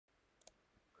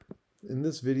In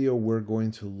this video, we're going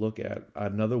to look at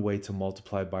another way to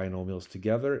multiply binomials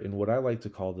together in what I like to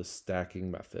call the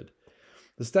stacking method.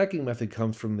 The stacking method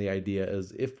comes from the idea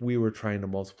as if we were trying to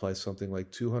multiply something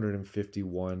like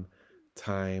 251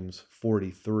 times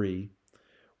 43,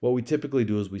 what we typically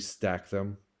do is we stack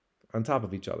them on top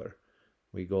of each other.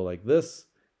 We go like this,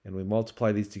 and we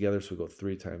multiply these together, so we go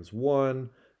 3 times 1,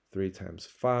 3 times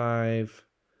 5,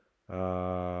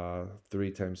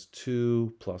 3 times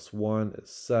 2 plus 1 is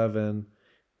 7.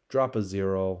 Drop a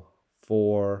 0,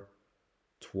 4,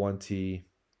 20,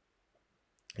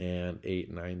 and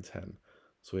 8, 9, 10.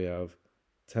 So we have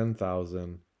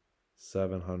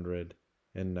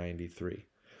 10,793.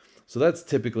 So that's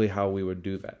typically how we would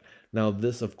do that. Now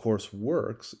this of course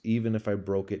works even if I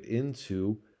broke it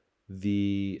into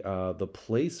the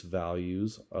place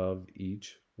values of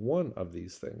each one of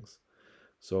these things.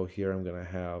 So here I'm going to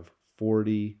have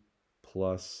 40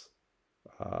 plus,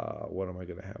 what am I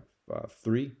going to have?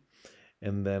 3.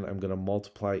 And then I'm going to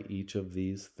multiply each of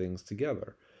these things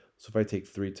together. So if I take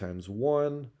 3 times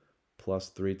 1 plus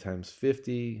 3 times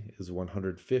 50 is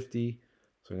 150.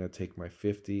 So I'm going to take my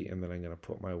 50 and then I'm going to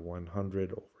put my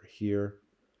 100 over here.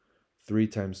 3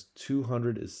 times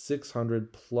 200 is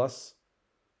 600 plus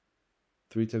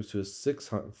 3 times 2 is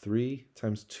 600. 3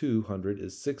 times 200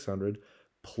 is 600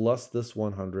 plus this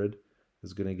 100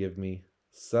 is going to give me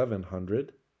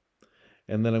 700.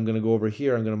 And then I'm going to go over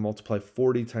here, I'm going to multiply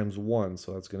 40 times 1,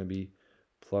 so that's going to be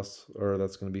that's going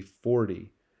to be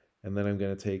 40. And then I'm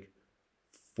going to take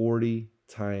 40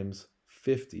 times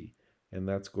 50, and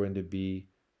that's going to be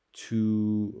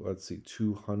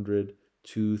 200,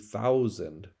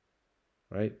 2,000,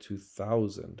 right?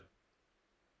 2,000.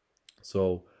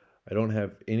 So I don't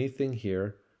have anything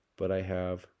here, but I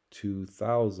have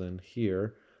 2,000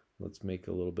 here. Let's make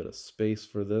a little bit of space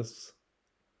for this.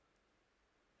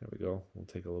 There we go. We'll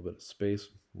take a little bit of space,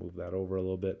 move that over a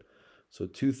little bit. So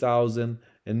 2,000,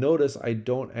 and notice I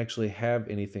don't actually have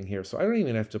anything here. So I don't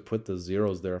even have to put the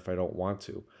zeros there if I don't want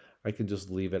to. I can just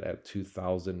leave it at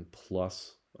 2,000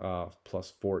 plus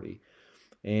 40.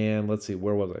 And let's see,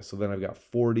 where was I? So then I've got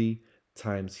 40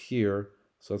 times here.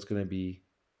 So it's going to be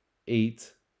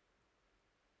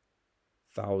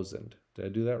 8,000. Did I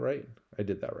do that right? I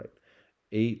did that right.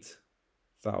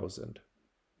 8,000.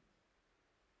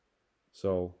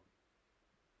 So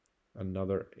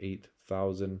another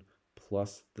 8,000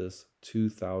 plus this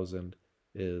 2,000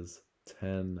 is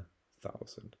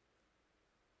 10,000.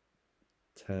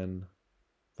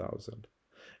 10,000.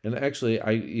 And actually,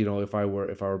 if I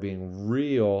were being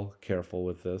real careful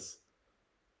with this,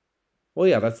 well,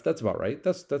 yeah, that's about right.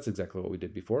 That's exactly what we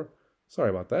did before. Sorry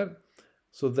about that.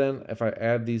 So then if I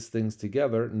add these things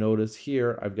together, notice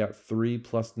here I've got 3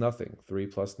 plus nothing, 3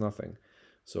 plus nothing.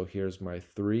 So here's my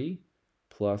 3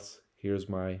 plus, here's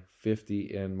my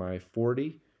 50 and my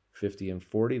 40, 50 and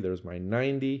 40, there's my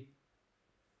 90.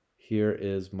 Here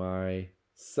is my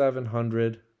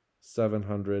 700,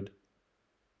 700.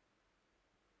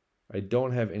 I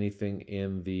don't have anything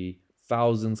in the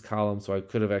thousands column, so I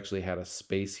could have actually had a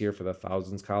space here for the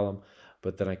thousands column,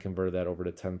 but then I converted that over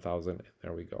to 10,000, and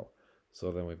there we go. So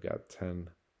then we've got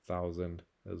 10,000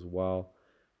 as well.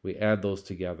 We add those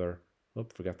together.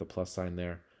 Oops, forgot the plus sign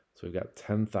there. So we've got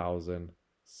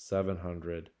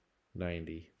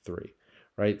 10,793,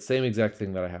 right? Same exact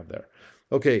thing that I have there.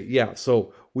 Okay, yeah,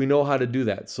 so we know how to do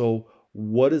that. So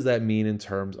what does that mean in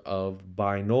terms of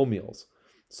binomials?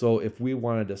 So if we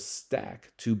wanted to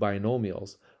stack two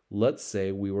binomials, let's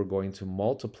say we were going to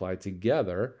multiply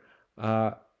together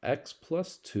x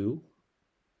plus 2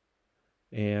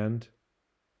 and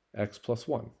x plus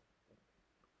 1.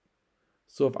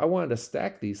 So if I wanted to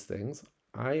stack these things,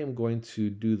 I am going to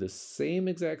do the same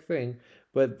exact thing,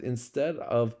 but instead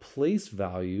of place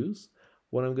values,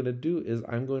 what I'm going to do is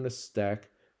I'm going to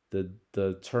stack the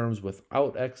terms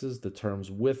without x's, the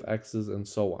terms with x's, and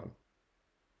so on.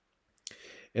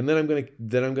 And then I'm going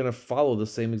to follow the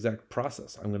same exact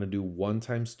process. I'm going to do 1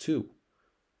 times 2.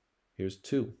 Here's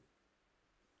 2.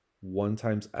 1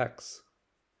 times x.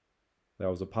 That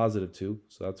was a positive 2,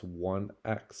 so that's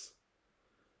 1x.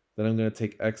 Then I'm going to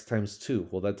take x times 2.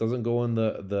 Well, that doesn't go in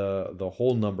the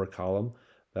whole number column.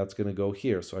 That's going to go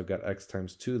here. So I've got x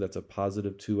times 2. That's a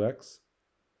positive 2x.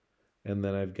 And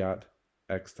then I've got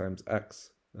x times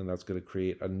x. And that's going to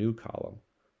create a new column,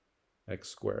 x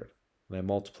squared. And I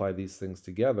multiply these things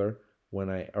together.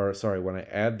 When I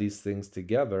add these things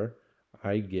together,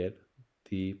 I get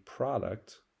the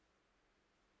product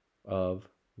of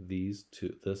this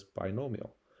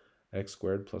binomial, x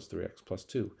squared plus 3x plus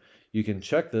 2. You can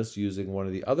check this using one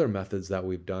of the other methods that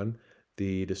we've done,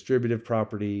 the distributive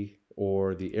property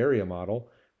or the area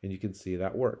model, and you can see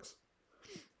that works.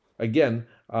 Again,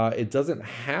 it doesn't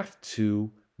have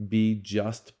to be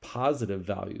just positive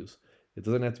values. It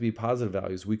doesn't have to be positive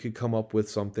values. We could come up with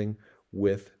something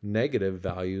with negative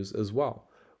values as well.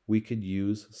 We could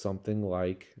use something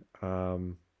like,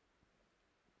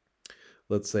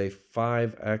 let's say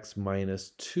 5x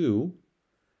minus 2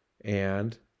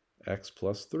 and x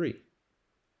plus 3.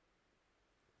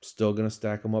 Still going to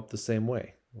stack them up the same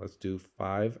way. Let's do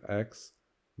 5x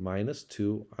minus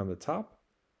 2 on the top,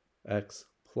 x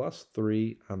plus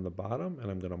 3 on the bottom, and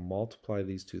I'm going to multiply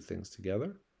these two things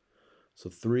together. So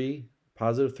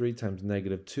positive 3 times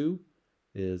negative 2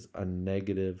 is a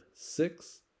negative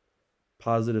 6.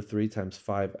 Positive 3 times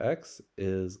 5x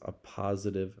is a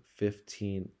positive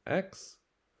 15x.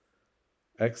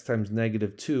 X times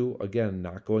negative 2, again,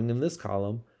 not going in this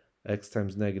column, x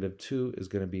times negative 2 is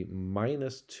going to be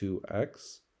minus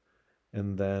 2x.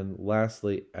 And then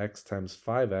lastly, x times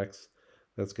 5x,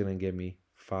 that's going to give me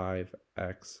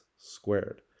 5x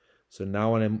squared. So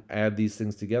now when I add these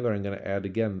things together, I'm going to add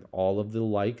again all of the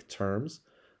like terms.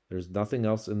 There's nothing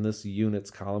else in this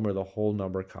units column or the whole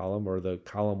number column or the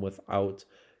column without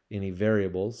any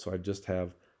variables. So I just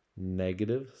have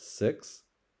negative 6.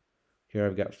 Here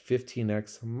I've got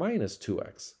 15x minus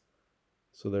 2x.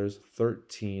 So there's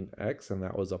 13x, and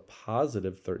that was a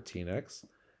positive 13x.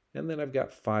 And then I've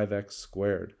got 5x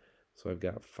squared. So I've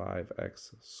got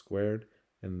 5x squared,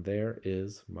 and there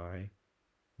is my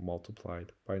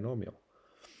multiplied binomial.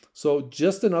 So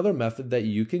just another method that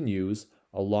you can use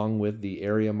along with the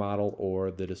area model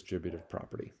or the distributive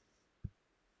property.